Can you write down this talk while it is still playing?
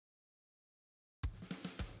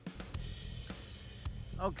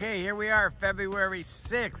Okay, here we are, February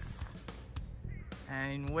 6th.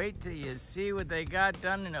 And wait till you see what they got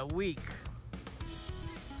done in a week.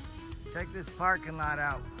 Check this parking lot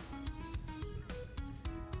out.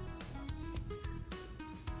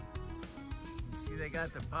 You see they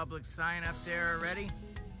got the Publix sign up there already?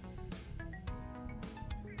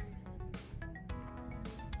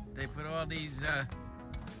 They put all these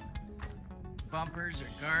bumpers or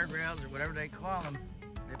guardrails or whatever they call them.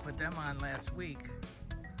 They put them on last week.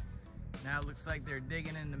 Now it looks like they're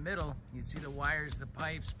digging in the middle. You see the wires, the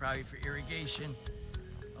pipes, probably for irrigation,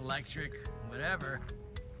 electric, whatever.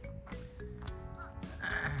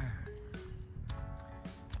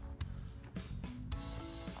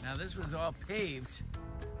 Now this was all paved,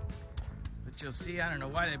 but you'll see, I don't know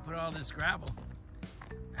why they put all this gravel.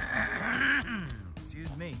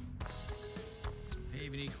 Excuse me. Some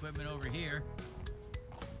paving equipment over here.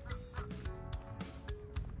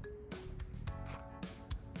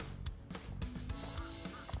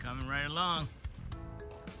 Coming right along.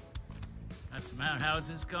 Got some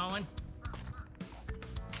outhouses going.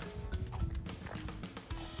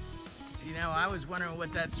 See, now I was wondering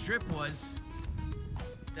what that strip was.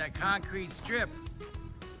 That concrete strip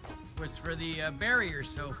was for the barrier,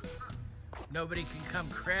 so nobody can come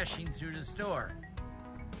crashing through the store.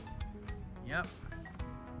 Yep.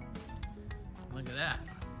 Look at that.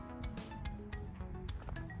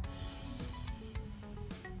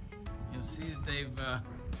 You'll see that they've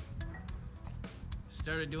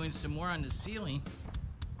started doing some more on the ceiling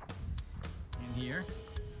in here.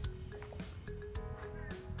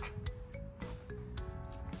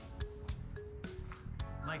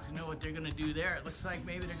 I'd like to know what they're gonna do there. It looks like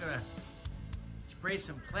maybe they're gonna spray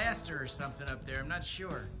some plaster or something up there. I'm not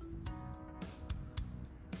sure.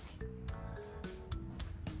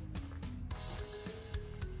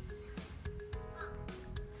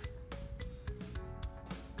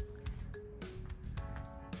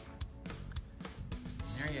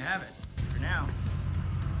 There you have it for now.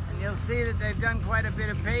 And you'll see that they've done quite a bit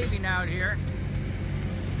of paving out here.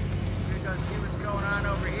 We're gonna go see what's going on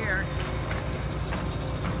over here.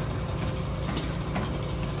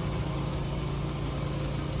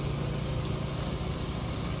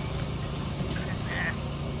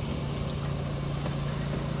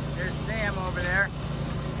 There's Sam over there.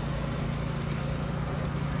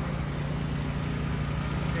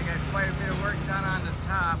 They got quite a bit of work done on the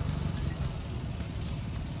top.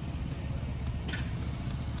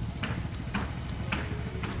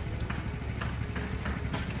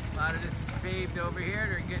 A lot of this is paved over here.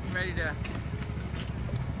 They're getting ready to,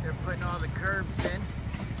 they're putting all the curbs in.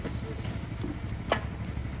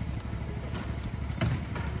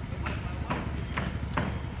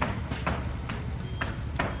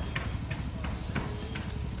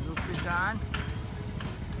 Roof is on.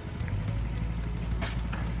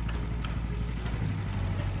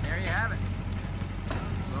 There you have it.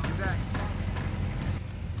 We'll be back.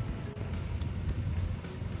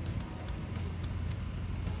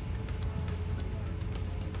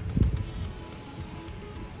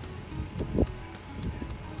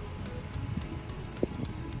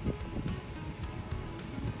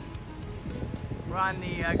 We're on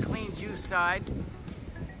the clean juice side.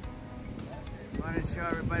 I want to show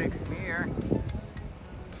everybody from here.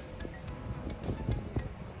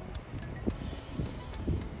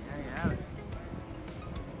 There you have it.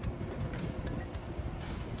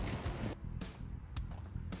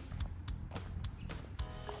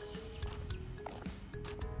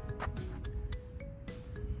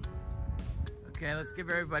 Okay, let's give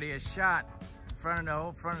everybody a shot. The front of the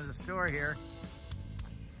whole front of the store here.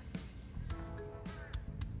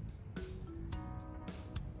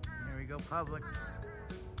 Go Publix.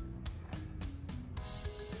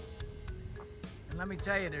 And let me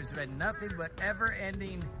tell you, there's been nothing but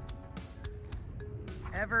ever-ending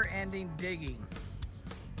digging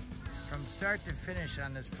from start to finish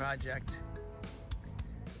on this project.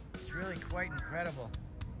 It's really quite incredible.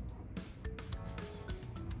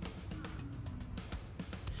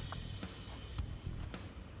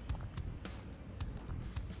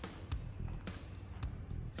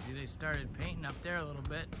 See, they started painting up there a little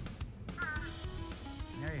bit.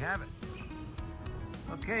 There you have it.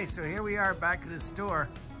 Okay, so here we are back at the store,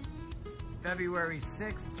 February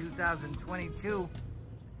 6th, 2022.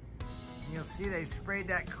 And you'll see they sprayed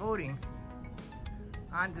that coating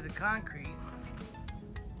onto the concrete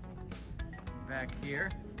back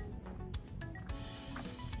here.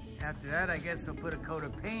 After that, I guess they'll put a coat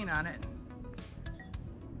of paint on it.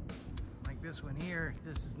 Like this one here,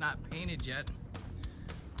 this is not painted yet.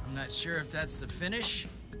 I'm not sure if that's the finish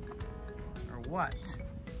or what,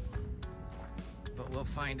 but we'll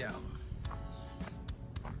find out.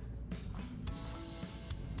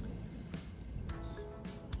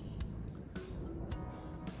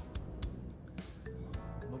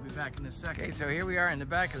 back in a second. Okay, so here we are in the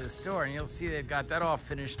back of the store, and you'll see they've got that all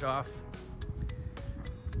finished off.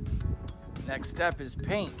 Next step is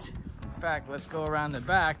paint. In fact, let's go around the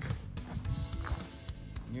back.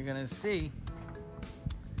 You're gonna see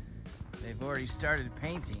they've already started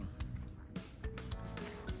painting.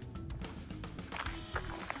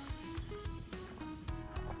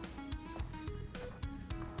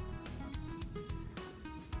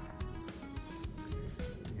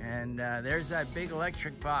 And there's that big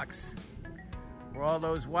electric box where all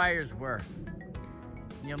those wires were.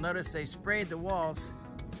 And you'll notice they sprayed the walls.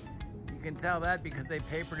 You can tell that because they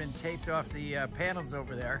papered and taped off the panels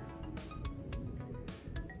over there.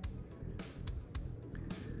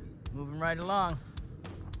 Moving right along.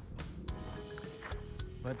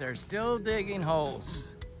 But they're still digging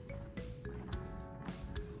holes.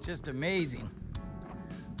 Just amazing.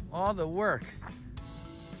 All the work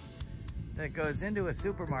that goes into a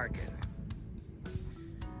supermarket.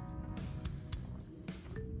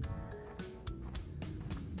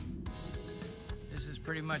 This is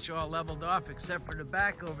pretty much all leveled off except for the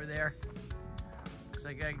back over there. Looks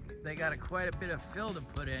like they got quite a bit of fill to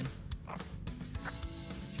put in. But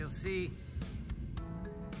you'll see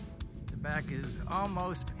the back is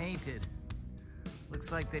almost painted.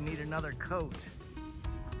 Looks like they need another coat.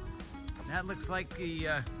 And that looks like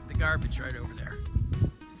the garbage right over there.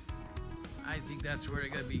 I think that's where they're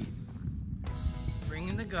gonna be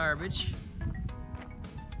bringing the garbage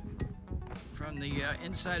from the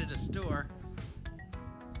inside of the store.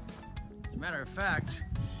 As a matter of fact,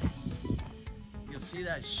 you'll see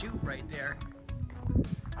that chute right there.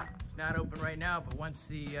 It's not open right now, but once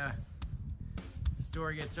the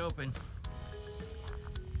store gets open,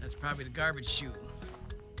 that's probably the garbage chute.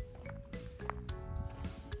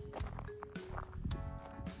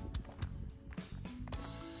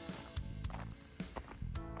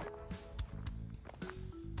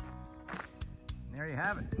 There you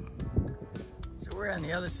have it. So we're on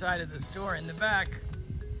the other side of the store in the back.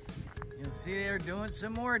 You'll see they're doing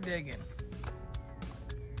some more digging.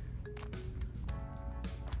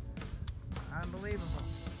 Unbelievable.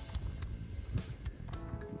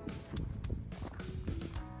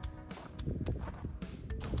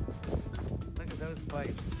 Look at those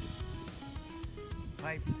pipes.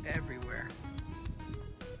 Pipes everywhere.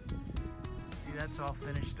 See, that's all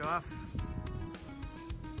finished off.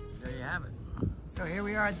 There you have it. So here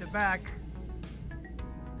we are at the back.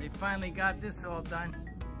 They finally got this all done.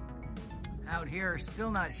 Out here,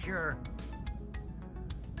 still not sure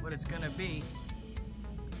what it's gonna be.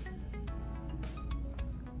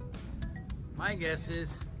 My guess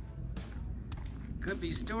is it could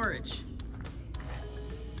be storage.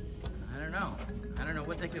 I don't know. I don't know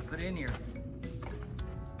what they could put in here.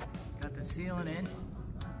 Got the ceiling in.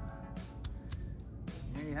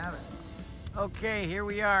 There you have it. Okay, here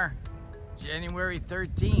we are. January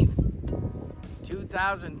 13th,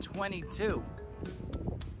 2022.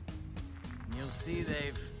 And you'll see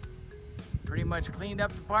they've pretty much cleaned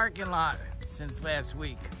up the parking lot since last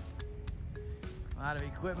week. A lot of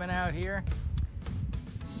equipment out here.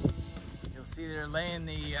 You'll see they're laying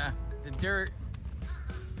the dirt.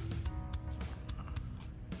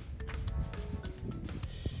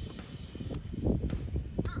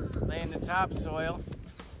 Laying the topsoil.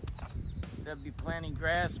 They'll be planting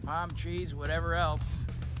grass, palm trees, whatever else.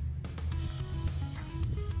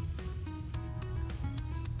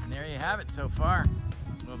 And there you have it so far.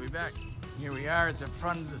 We'll be back. Here we are at the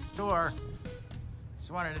front of the store.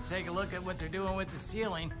 Just wanted to take a look at what they're doing with the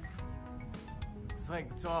ceiling. Looks like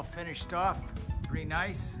it's all finished off. Pretty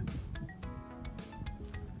nice.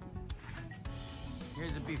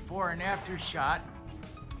 Here's a before and after shot.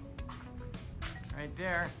 Right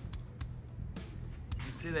there.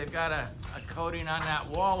 You see they've got a coating on that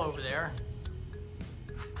wall over there.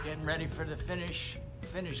 Getting ready for the finish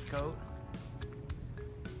coat.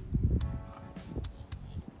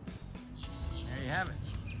 There you have it.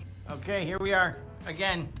 Okay, here we are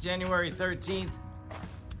again, January 13th,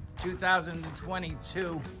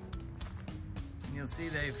 2022. And you'll see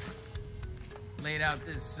they've laid out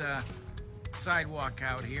this sidewalk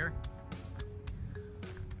out here.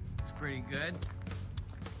 It's pretty good.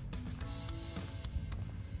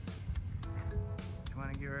 Just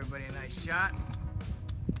want to give everybody a nice shot.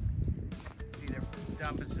 See they're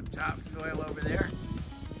dumping some topsoil over there.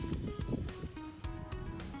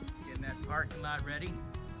 Getting that parking lot ready.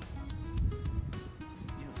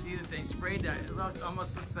 You'll see that they sprayed that. It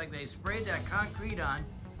almost looks like they sprayed that concrete on,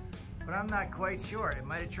 but I'm not quite sure. It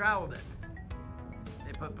might have troweled it.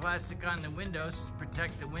 They put plastic on the windows to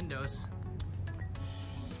protect the windows.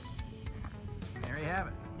 There you have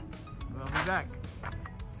it. We'll be back.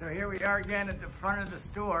 So here we are again at the front of the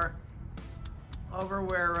store, over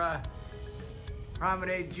where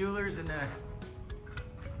Promenade Jewelers and the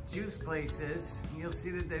juice place is. And you'll see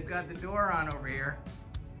that they've got the door on over here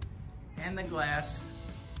and the glass.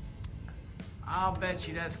 I'll bet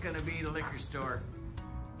you that's gonna be the liquor store.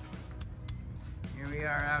 Here we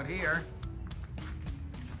are out here.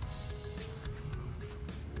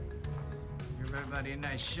 Give everybody a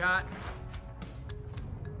nice shot.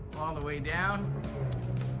 All the way down.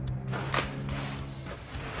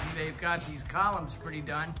 See, they've got these columns pretty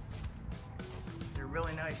done. Did a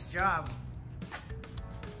really nice job.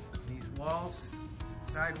 These walls,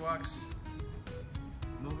 sidewalks,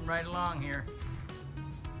 moving right along here.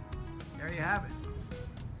 There you have it.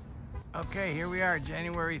 Okay, here we are,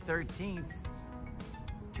 January 13th,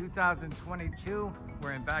 2022.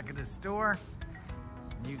 We're in back of the store.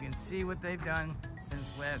 You can see what they've done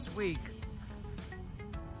since last week.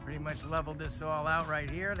 Pretty much leveled this all out right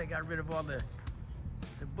here. They got rid of all the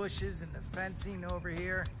bushes and the fencing over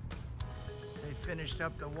here. They finished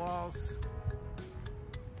up the walls.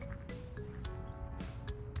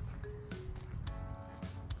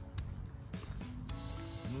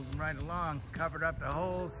 Moving right along, covered up the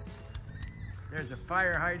holes. There's a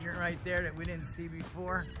fire hydrant right there that we didn't see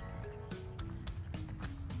before.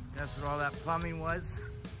 That's what all that plumbing was.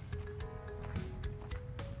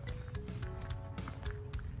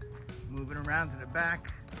 Moving around to the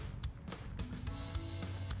back.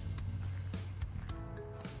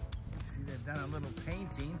 See, they've done a little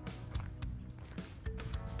painting.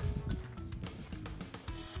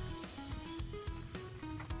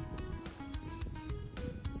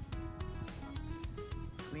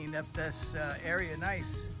 Cleaned up this area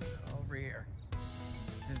nice over here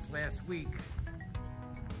since last week.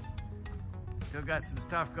 Still got some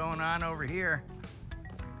stuff going on over here.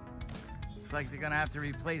 Looks like they're gonna have to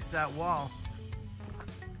replace that wall.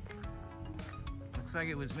 Looks like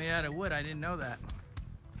it was made out of wood. I didn't know that.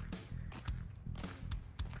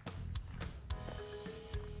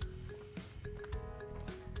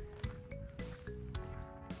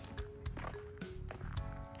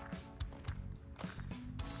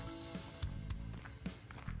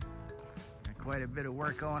 Got quite a bit of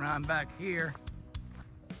work going on back here.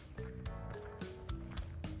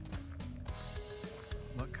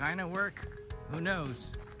 What kind of work? Who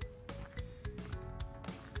knows?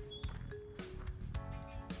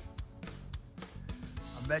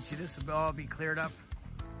 I'll bet you this will all be cleared up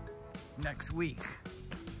next week.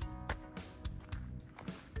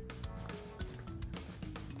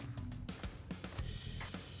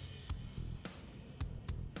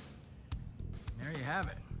 There you have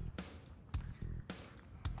it.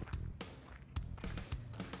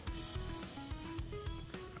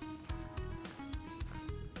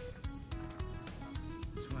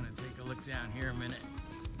 Look down here a minute.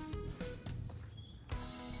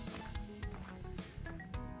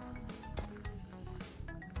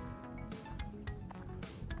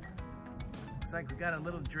 Looks like we got a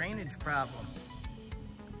little drainage problem.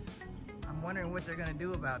 I'm wondering what they're gonna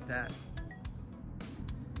do about that.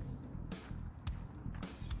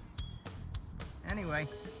 Anyway,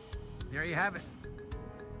 there you have it.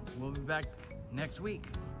 We'll be back next week.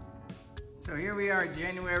 So here we are,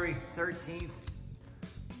 January 13th.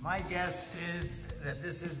 My guess is that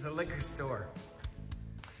this is the liquor store.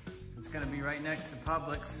 It's gonna be right next to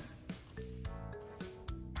Publix.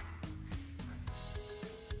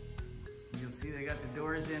 You'll see they got the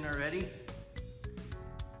doors in already.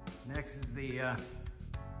 Next is the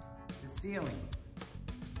ceiling.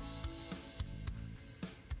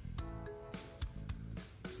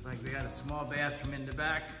 Looks like we got a small bathroom in the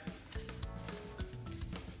back.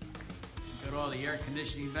 Got all the air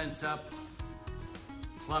conditioning vents up.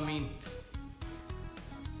 Plumbing.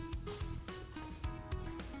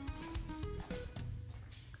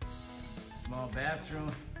 Small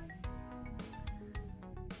bathroom.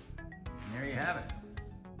 And there you have it.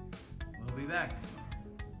 We'll be back.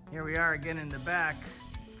 Here we are again in the back.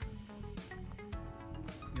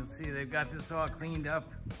 You'll see they've got this all cleaned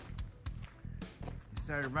up. They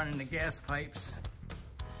started running the gas pipes.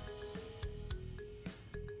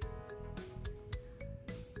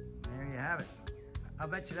 There you have it. I'll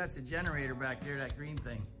bet you that's a generator back there, that green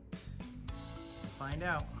thing. We'll find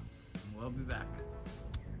out, and we'll be back.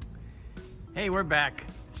 Hey, we're back.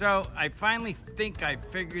 So I finally think I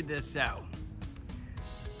figured this out.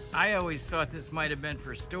 I always thought this might have been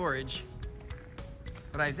for storage,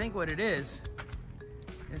 but I think what it is,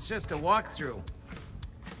 it's just a walkthrough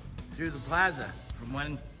through the plaza from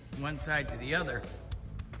one side to the other.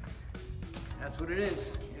 That's what it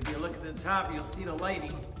is. If you look at the top, you'll see the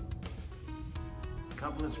lighting.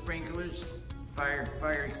 Couple of sprinklers,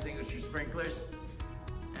 fire extinguisher sprinklers,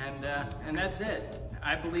 and that's it.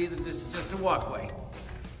 I believe that this is just a walkway.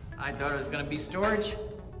 I thought it was going to be storage,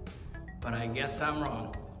 but I guess I'm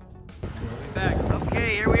wrong. We'll be back.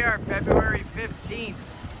 Okay, here we are, February 15th,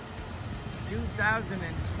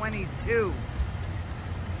 2022.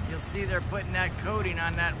 You'll see they're putting that coating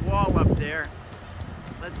on that wall up there.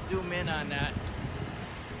 Let's zoom in on that.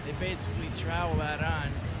 They basically trowel that on.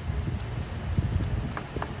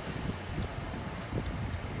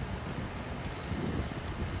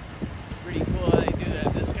 Pretty cool how they do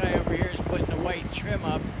that. This guy over here is putting the white trim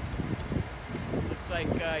up. Looks like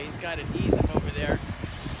he's got adhesive over there.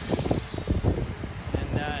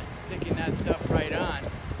 And sticking that stuff right on.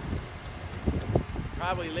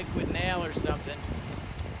 Probably liquid nail or something.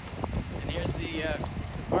 And here's the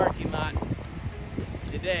parking lot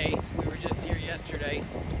today. We were just here yesterday.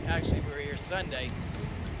 Actually, we were here Sunday.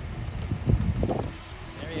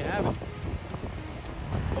 There you have it.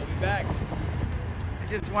 We'll be back. I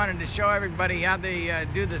just wanted to show everybody how they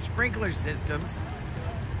do the sprinkler systems.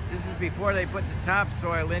 This is before they put the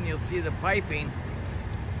topsoil in. You'll see the piping.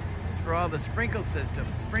 It's for all the sprinkler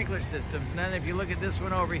systems. And then if you look at this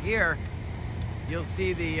one over here, you'll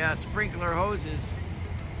see the sprinkler hoses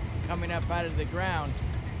coming up out of the ground.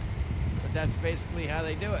 But that's basically how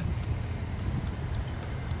they do it.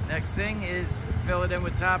 Next thing is fill it in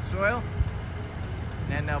with topsoil.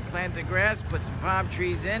 Then they'll plant the grass, put some palm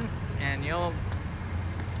trees in, and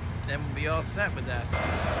then we'll be all set with that.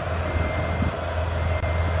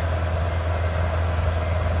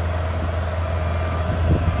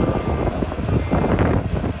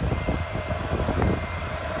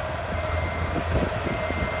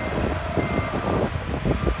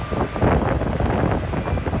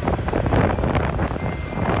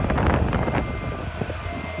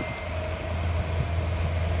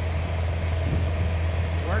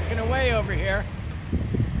 Working away over here.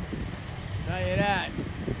 Tell you that.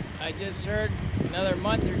 I just heard another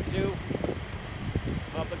month or two,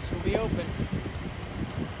 Publix will be open.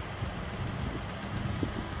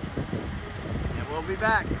 And we'll be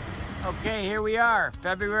back. Okay, here we are,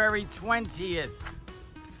 February 20th.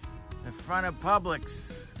 The front of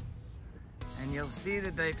Publix. And you'll see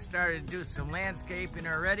that they've started to do some landscaping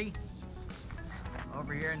already.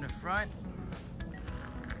 Over here in the front.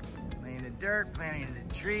 Laying the dirt, planting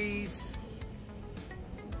the trees.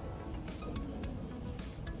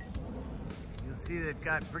 You'll see they've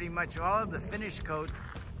got pretty much all of the finish coat,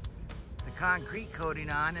 the concrete coating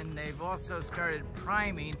on, and they've also started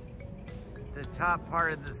priming the top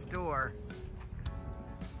part of the store.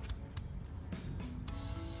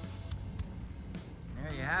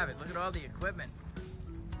 There you have it. Look at all the equipment.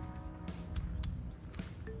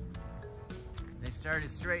 They started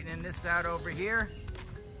straightening this out over here.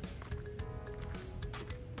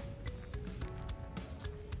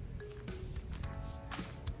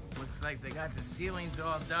 Looks like they got the ceilings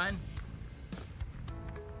all done.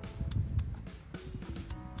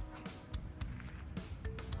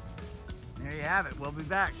 There you have it. We'll be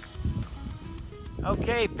back.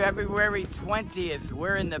 Okay, February 20th.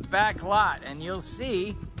 We're in the back lot, and you'll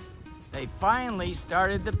see they finally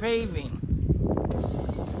started the paving.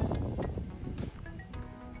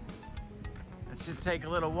 Let's just take a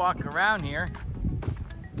little walk around here.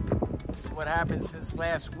 This is what happened since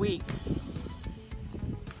last week.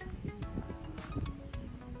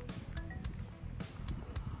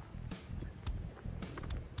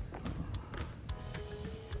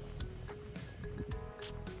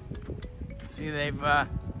 See, they've done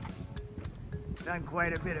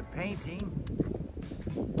quite a bit of painting.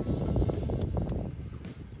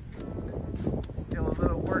 Still a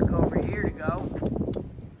little work over here to go.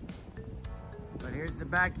 But here's the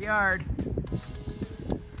backyard.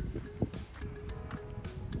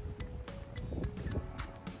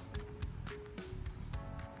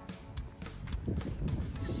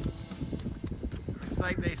 Looks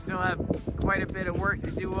like they still have quite a bit of work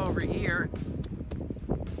to do over here.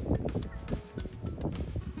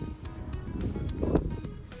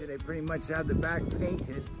 They pretty much have the back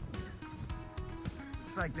painted.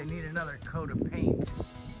 Looks like they need another coat of paint.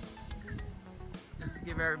 Just to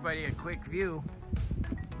give everybody a quick view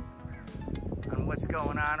on what's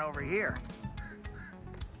going on over here.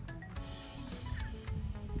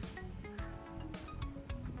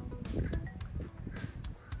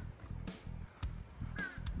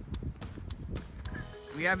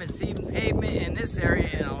 We haven't seen pavement in this area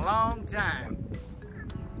in a long time.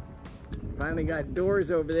 Finally got doors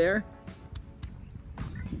over there.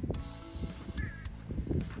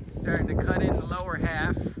 Starting to cut in the lower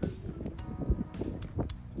half.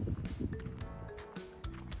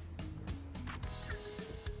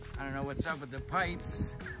 I don't know know what's up with the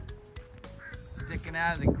pipes sticking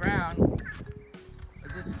out of the ground,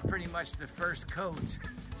 but this is pretty much the first coat.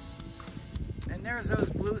 And there's those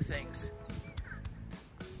blue things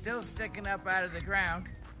still sticking up out of the ground.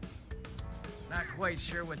 Not quite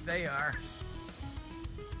sure what they are.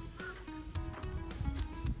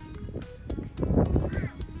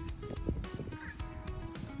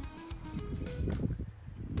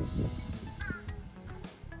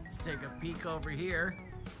 Let's take a peek over here.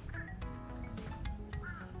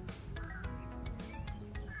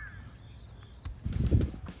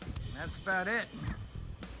 That's about it.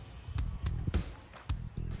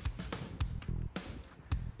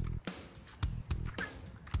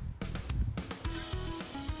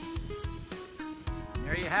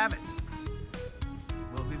 There you have it.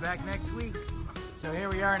 We'll be back next week. So here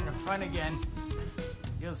we are in the front again.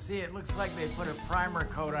 You'll see it looks like they put a primer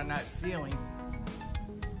coat on that ceiling.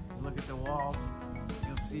 Look at the walls.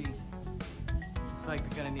 You'll see, looks like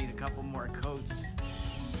they're gonna need a couple more coats.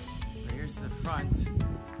 But here's the front.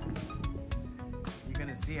 You're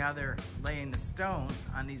gonna see how they're laying the stone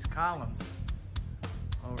on these columns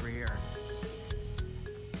over here,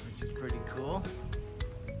 which is pretty cool.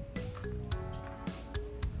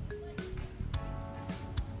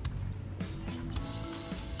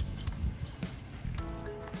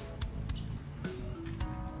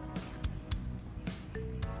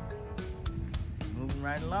 Moving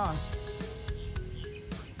right along. So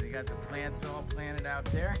they got the plants all planted out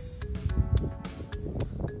there.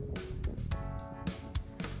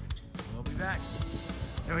 We'll be back.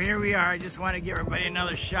 So here we are. I just want to give everybody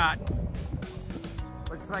another shot.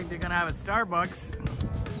 Looks like they're gonna have a Starbucks.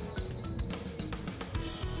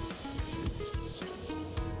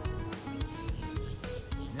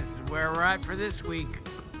 This is where we're at for this week.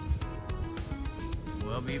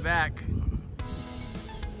 We'll be back.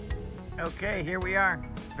 Okay, here we are,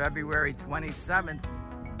 February 27th,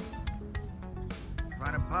 in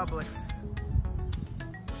front of Publix.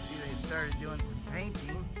 You see they started doing some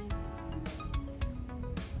painting.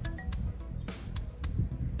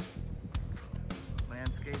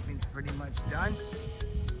 Landscaping's pretty much done.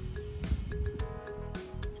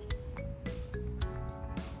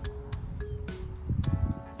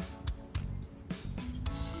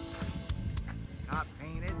 Top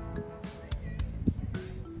painted.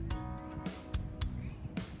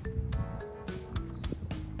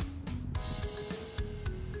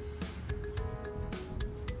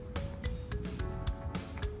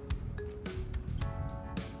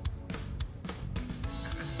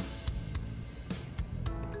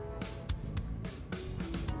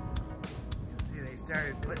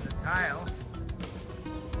 Started putting the tile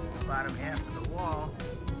the bottom half of the wall.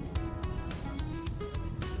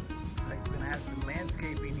 Looks like we're gonna have some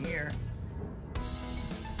landscaping here.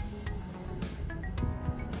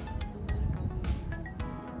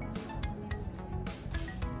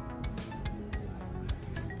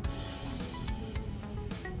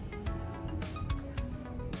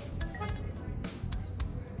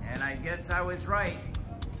 And I guess I was right.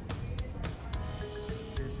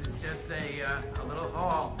 Just a little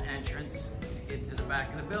hall entrance to get to the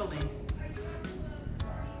back of the building.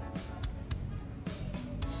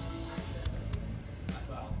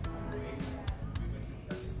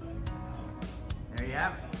 There you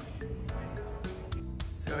have it.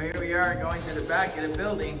 So here we are going to the back of the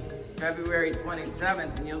building, February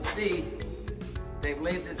 27th, and you'll see they've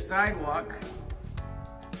laid the sidewalk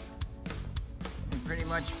and pretty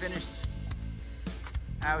much finished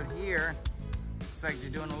out here. Looks like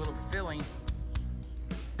they're doing a little filling.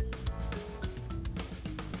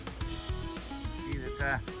 See that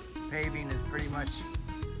the paving is pretty much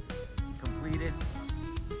completed.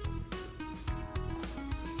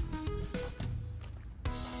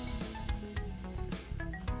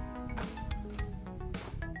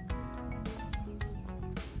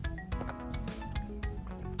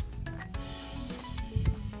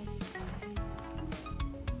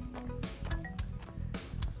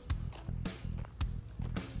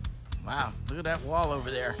 Wow, look at that wall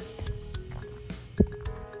over there.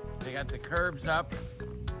 They got the curbs up.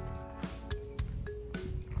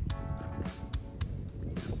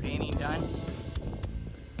 Some painting done.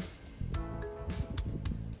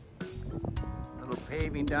 A little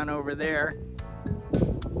paving done over there.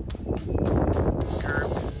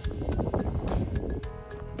 Curbs.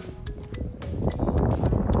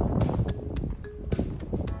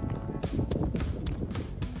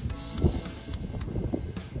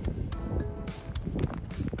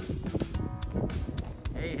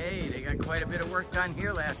 Hey, they got quite a bit of work done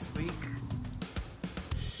here last week.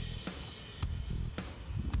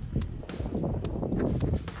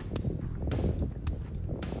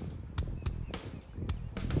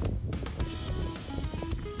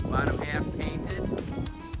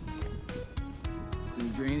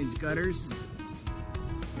 drainage gutters.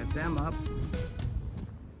 Got them up.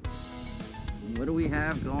 And what do we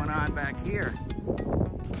have going on back here?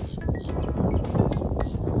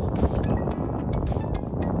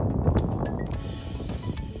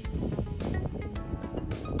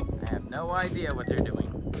 I have no idea what they're doing.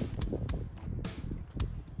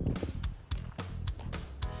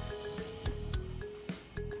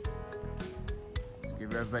 Let's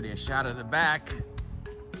give everybody a shot of the back.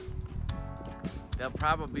 They'll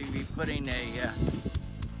probably be putting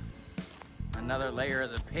another layer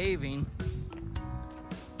of the paving.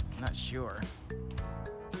 Not sure.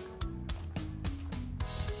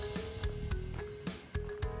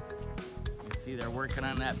 You see they're working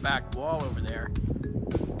on that back wall over there.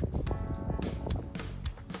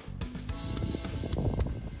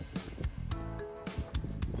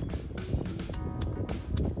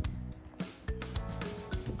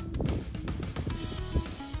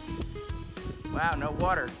 Wow, no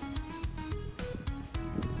water.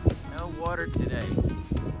 No water today.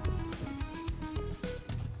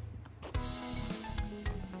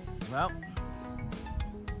 Well,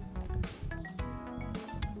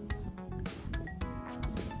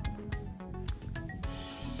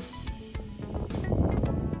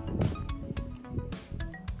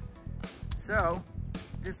 so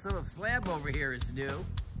this little slab over here is new,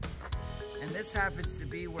 and this happens to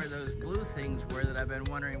be where those blue things were that I've been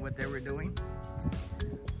wondering what they were doing.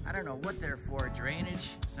 I don't know what they're for,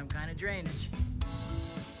 drainage, some kind of drainage.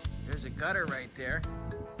 There's a gutter right there.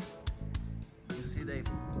 You can see they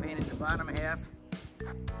painted the bottom half,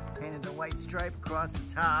 painted the white stripe across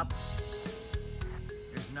the top.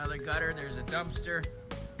 There's another gutter, there's a dumpster.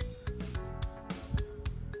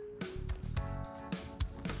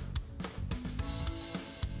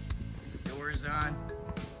 The door's on.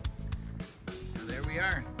 So there we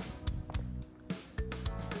are.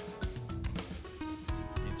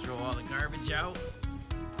 All the garbage out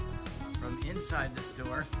from inside the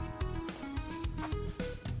store.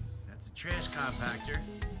 That's a trash compactor.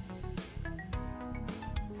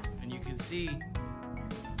 And you can see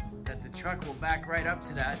that the truck will back right up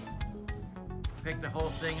to that, pick the whole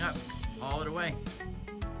thing up, haul it away.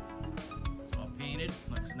 It's all painted,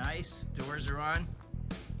 looks nice, doors are on.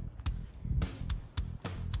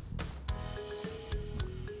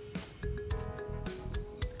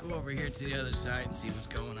 Go over here to the other side and see what's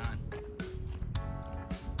going on.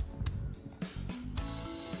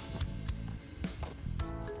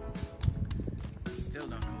 Still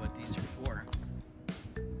don't know what these are for.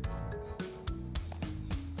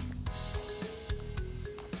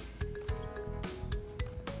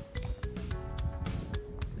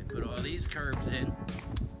 They put all these curbs in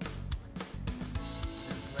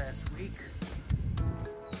since last week.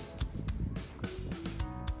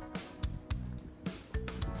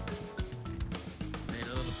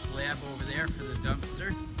 Slab over there for the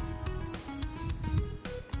dumpster.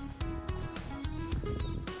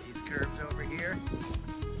 These curbs over here.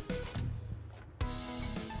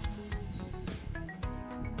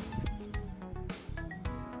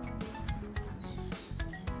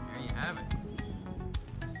 There you have it.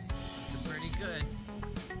 Looking pretty good.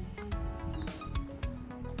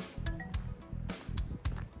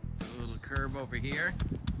 A little curb over here.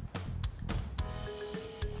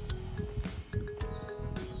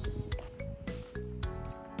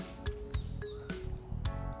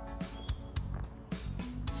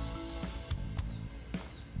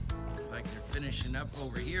 Like they're finishing up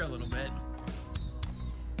over here a little bit.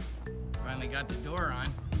 Finally got the door on.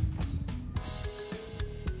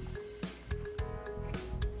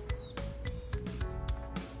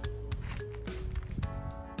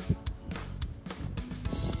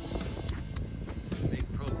 Some big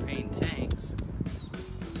propane tanks.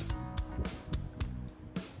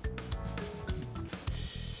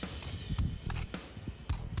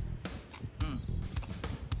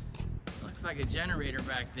 Looks like a generator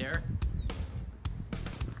back there.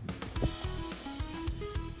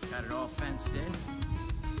 Got it all fenced in.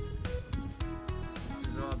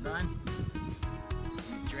 This is all done.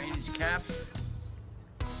 These drainage caps.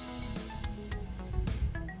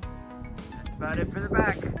 That's about it for the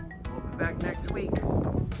back. We'll be back next week.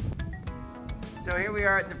 So here we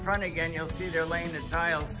are at the front again. You'll see they're laying the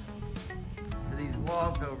tiles for these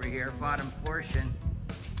walls over here, bottom portion.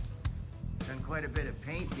 Done quite a bit of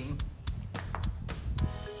painting.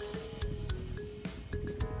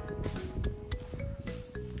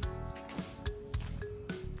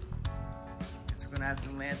 We're gonna have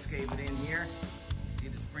some landscaping in here. See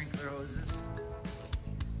the sprinkler hoses.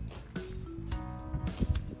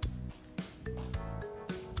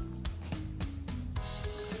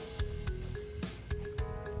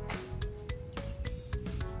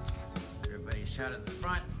 shot at the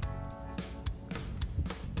front.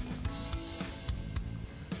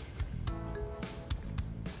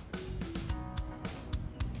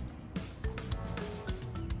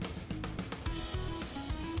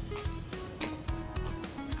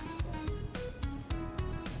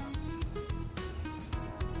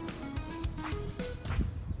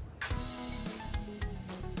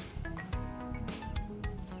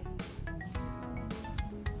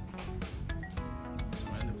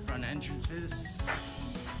 Front entrances.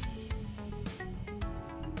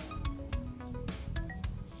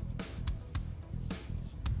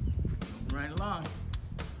 Moving right along.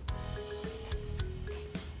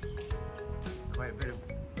 Quite a bit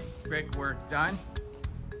of brick work done.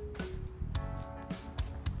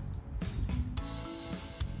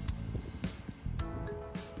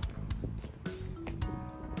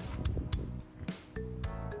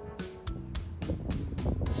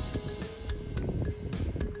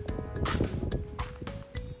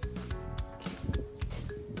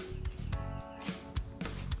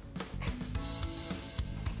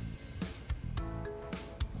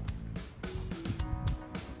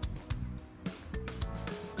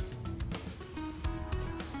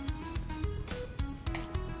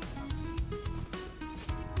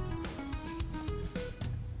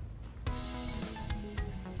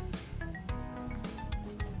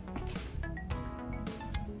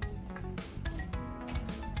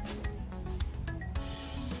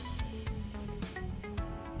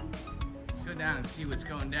 Go down and see what's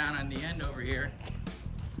going down on the end over here.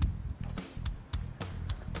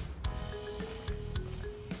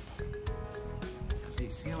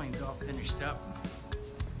 These ceilings all finished up,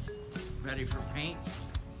 ready for paint.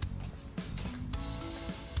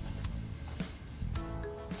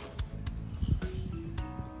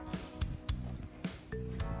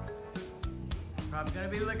 It's probably gonna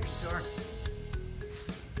be a liquor store.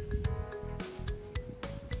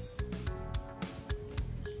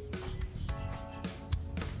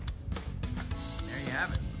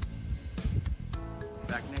 Have it.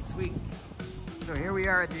 Back next week. So here we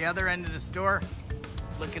are at the other end of the store,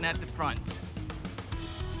 looking at the front.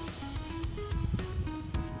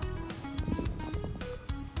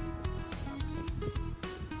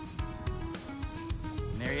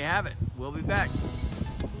 And there you have it. We'll be back.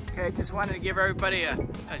 Okay, just wanted to give everybody a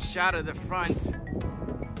shot of the front.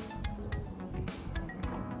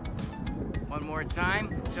 One more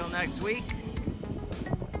time until next week.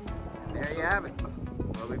 And there you have it.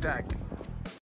 We'll be back.